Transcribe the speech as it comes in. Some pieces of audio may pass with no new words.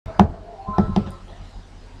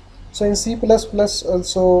So in C++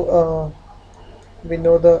 also we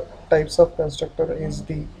know the types of constructor is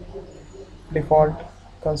the default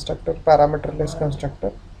constructor, parameterless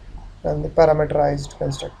constructor, and the parameterized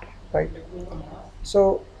constructor, right?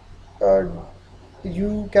 So uh,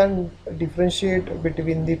 you can differentiate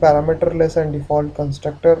between the parameterless and default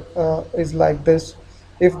constructor is like this.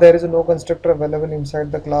 If there is no constructor available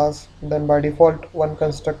inside the class, then by default one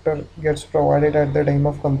constructor gets provided at the time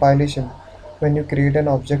of compilation when you create an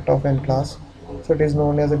object of n class. So it is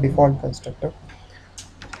known as a default constructor.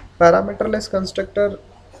 Parameterless constructor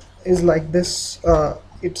is like this.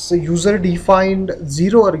 It's a user defined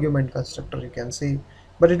zero argument constructor, you can say,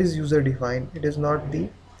 but it is user defined. It is not the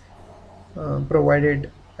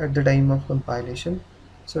provided at the time of compilation,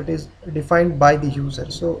 so it is defined by the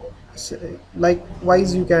user. So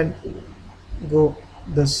likewise you can go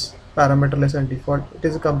this parameterless and default. It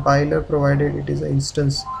is a compiler provided, it is an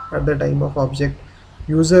instance at the time of object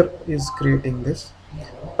user is creating this.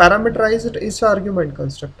 Parameterized is argument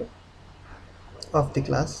constructor of the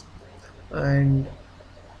class, and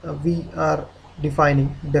we are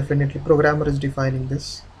defining, definitely programmer is defining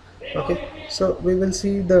this. Okay, so we will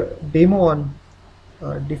see the demo on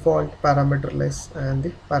default parameterless and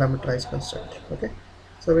the parameterized constructor. Okay,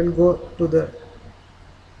 so we'll go to the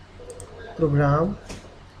program.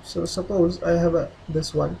 So suppose I have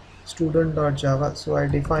this one student.java, so I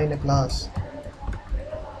define a class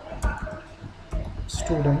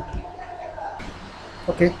student.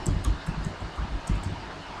 Okay,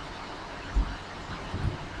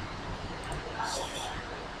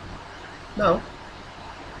 now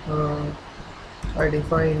uh, I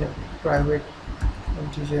define private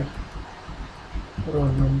integer roll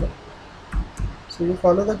number. So you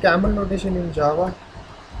follow the camel notation in Java.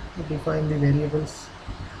 You define the variables,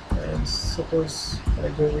 and suppose I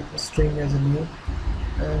go with a string as a name,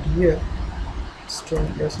 and here string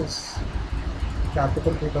s is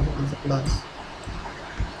capital because it is a class.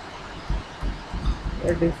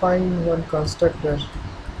 I define one constructor.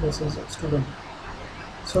 This is a student.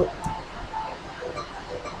 So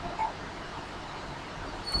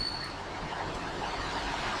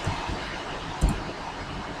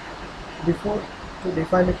before to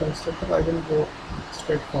define a constructor, I will go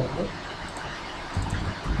straightforward.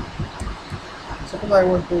 Suppose I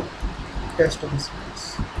want to test this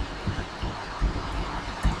case.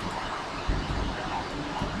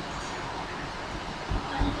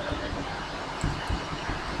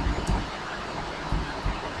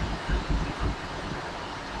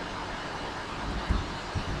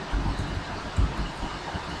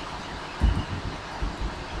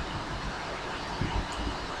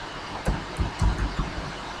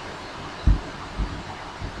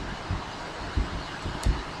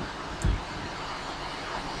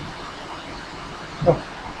 Oh,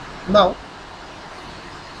 now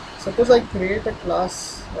suppose I create a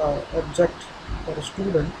class object for a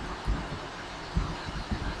student.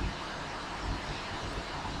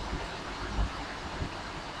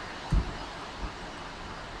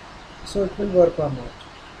 So it will work or not,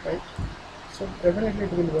 right? So definitely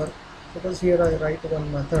it will work. Suppose here I write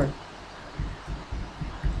one method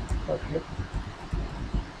public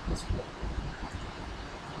display,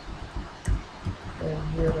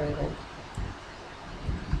 and here I write.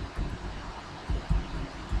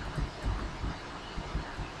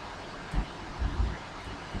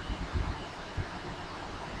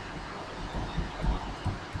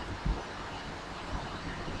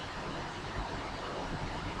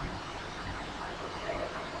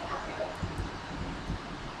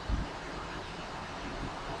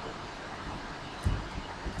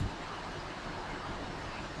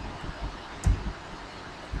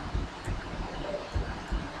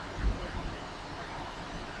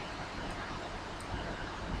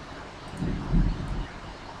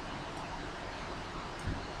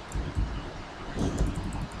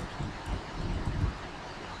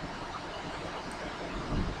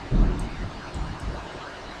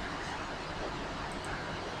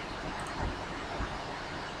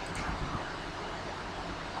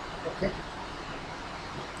 Okay,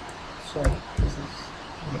 so this is,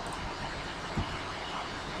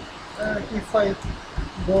 if I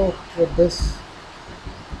go with this,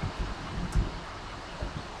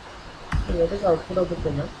 so what is the output of the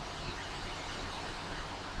program?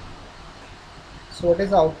 So what is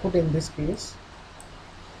the output in this case?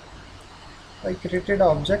 I created an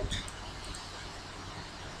object.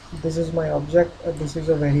 This is my object. This is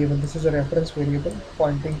a variable. This is a reference variable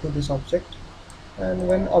pointing to this object. And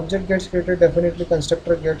when object gets created, definitely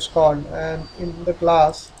constructor gets called. And in the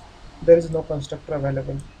class, there is no constructor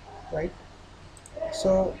available, right?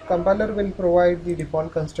 So compiler will provide the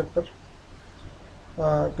default constructor.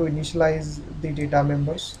 to initialize the data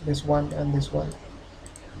members, this one and this one.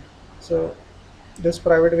 So this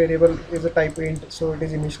private variable is a type int, so it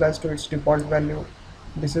is initialized to its default value.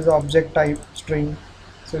 This is object type string,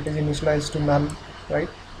 so it is initialized to null, right?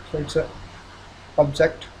 So it's a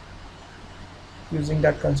object using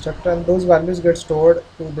that constructor, and those values get stored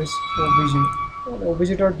to this obj. And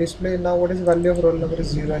obj.display, now what is the value of roll number is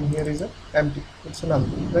 0, and here is a empty, it's a null,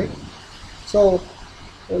 right? So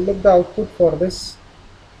look the output for this.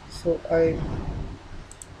 So I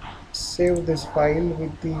save this file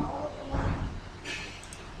with the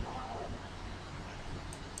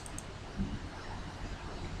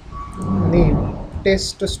name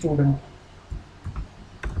test student,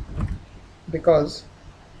 because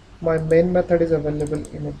my main method is available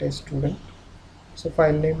in a test student. So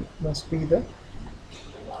file name must be the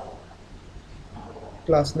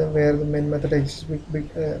class name where the main method exists,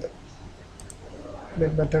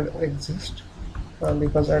 main method exists,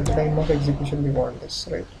 because at the time of execution we want this,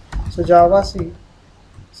 right? So Java C,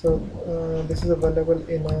 so this is available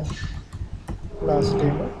in a class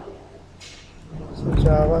demo. So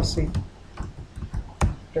Java C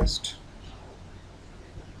test.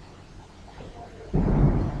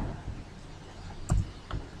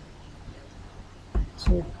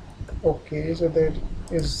 So okay, so there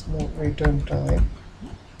is no return time.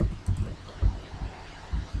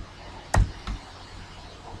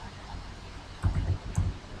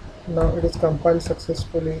 Now it is compiled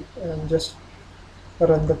successfully, and just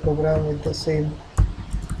run the program with the same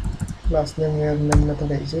class name where main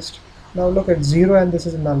method exists. Now look at 0, and this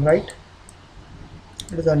is null, right?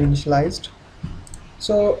 It is uninitialized.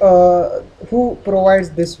 So who provides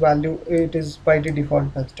this value? It is by the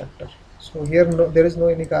default constructor. So here there is no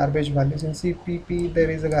any garbage values. In CPP there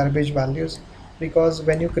is a garbage values, because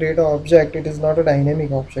when you create an object, it is not a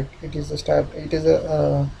dynamic object. It is a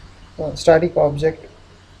static object,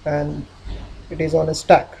 and it is on a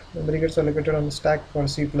stack. Memory gets allocated on a stack for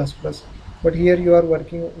C++. But here you are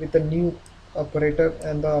working with a new operator,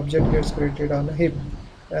 and the object gets created on a heap,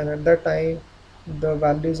 and at that time the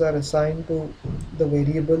values are assigned to the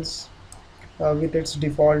variables with its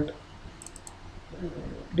default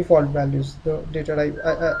values, the data type,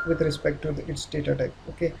 with respect to its data type.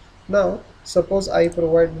 Okay, now suppose I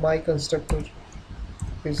provide my constructor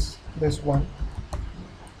is this one.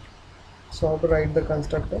 So how to write the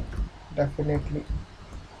constructor? Definitely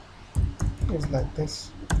is like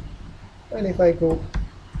this, and if I go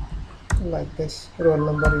like this, roll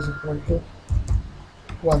number is equal to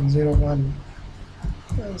 101,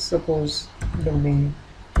 and suppose the name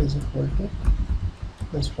is equal to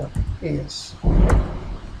this one, AS.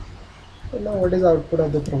 So now what is the output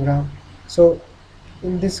of the program? So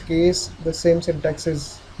in this case the same syntax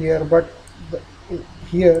is here, but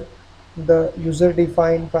here the user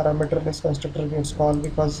defined parameterless constructor gets called,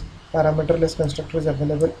 because parameterless constructor is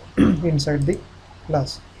available inside the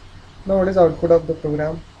class. Now what is the output of the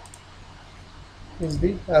program? Is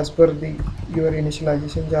the as per the your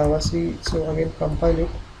initialization Java C. So again compile it.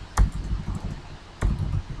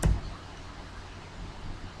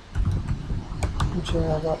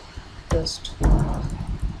 Java test.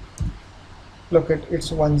 Look at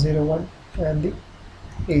it's 101 and the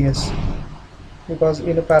AS, because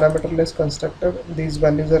in a parameterless constructor these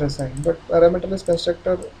values are assigned, but parameterless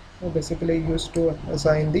constructor basically used to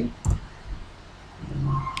assign the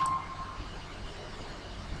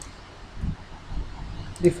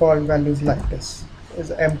default values like this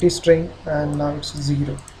is empty string, and now it's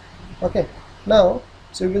 0. Okay, now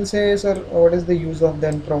so you will say, sir, what is the use of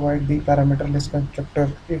then provide the parameterless constructor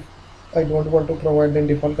if I don't want to provide the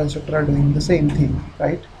default constructor are doing the same thing,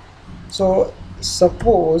 right? So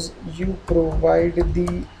suppose you provide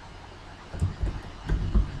the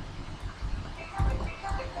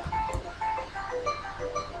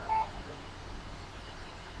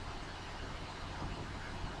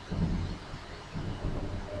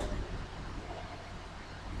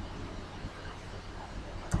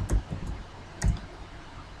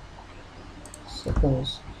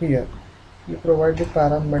suppose here you provide the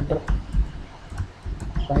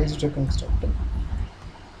parameterized constructor.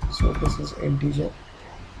 So this is integer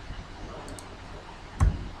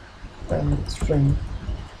and string.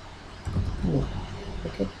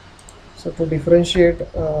 Okay, so to differentiate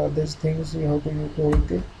these things you have to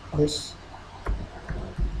use this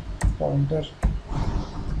pointer.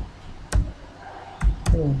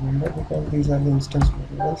 Remember, because these are the instance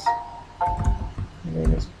variables.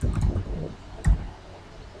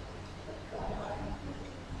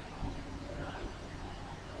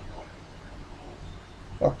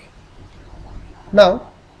 Okay,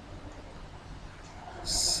 now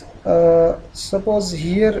suppose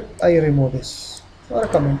here I remove this. or a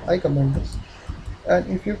comment. I comment this. And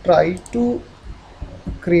if you try to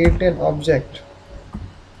create an object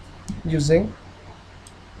using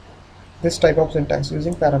this type of syntax,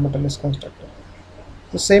 using parameterless constructor,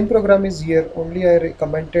 the same program is here, only I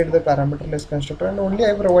commented the parameterless constructor and only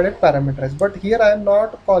I provided parameterized. But here I am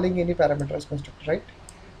not calling any parameterized constructor, right?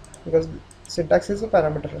 Because syntax is a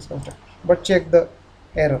parameterless constructor. But check the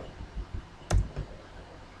error.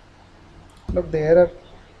 Look, the error.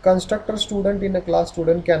 Constructor student in a class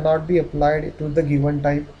student cannot be applied to the given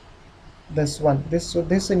type. This one, this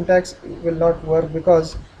syntax will not work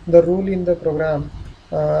because the rule in the program,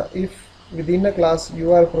 if within a class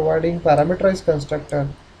you are providing parameterized constructor,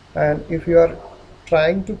 and if you are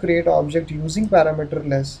trying to create object using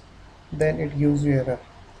parameterless, then it gives you error.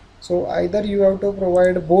 So either you have to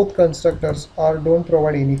provide both constructors or don't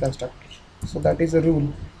provide any constructor. So that is a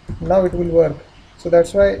rule. Now it will work. So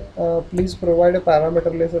that's why please provide a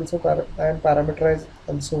parameterless also and parameterize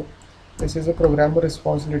also. This is a programmer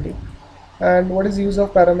responsibility. And what is use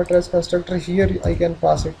of parameterized constructor? Here I can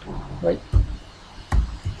pass it, right?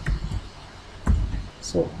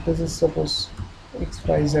 So this is suppose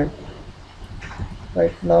xyz.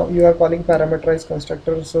 Right now you are calling parameterized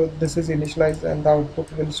constructor, so this is initialized and the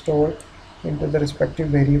output will store into the respective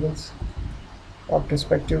variables of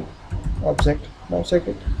respective object. Now check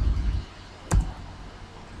it.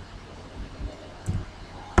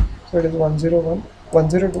 So it is 101,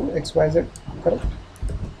 102 xyz, correct?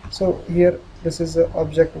 So here this is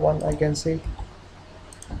object 1, I can say.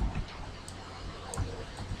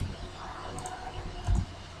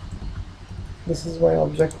 This is my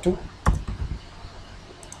object 2.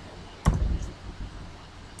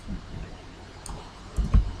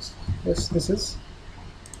 This is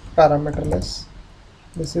parameterless.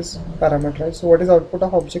 This is parameterized. So what is output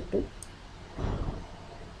of object 2?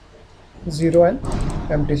 0 and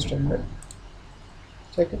empty string. Right?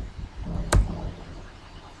 Check it.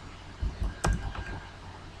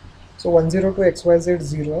 So 102 xyz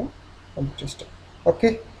 0 empty string.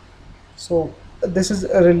 Okay. So this is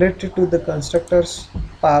related to the constructors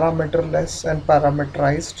parameterless and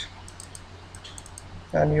parameterized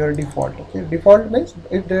and your default. Okay, default means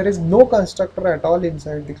if there is no constructor at all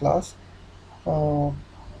inside the class,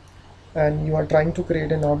 and you are trying to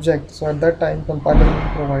create an object, so at that time compiler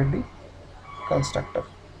will provide the constructor,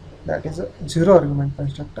 that is a zero argument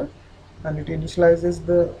constructor, and it initializes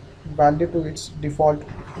the value to its default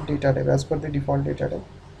data type as per the default data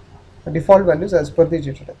type, default values as per the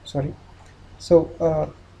data type, sorry.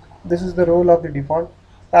 So this is the role of the default.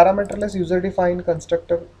 Parameterless user defined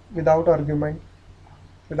constructor without argument,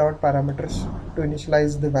 without parameters to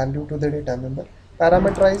initialize the value to the data member.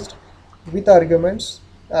 Parameterized with arguments,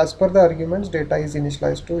 as per the arguments data is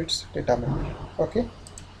initialized to its data member. Okay,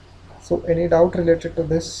 so any doubt related to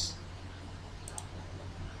this?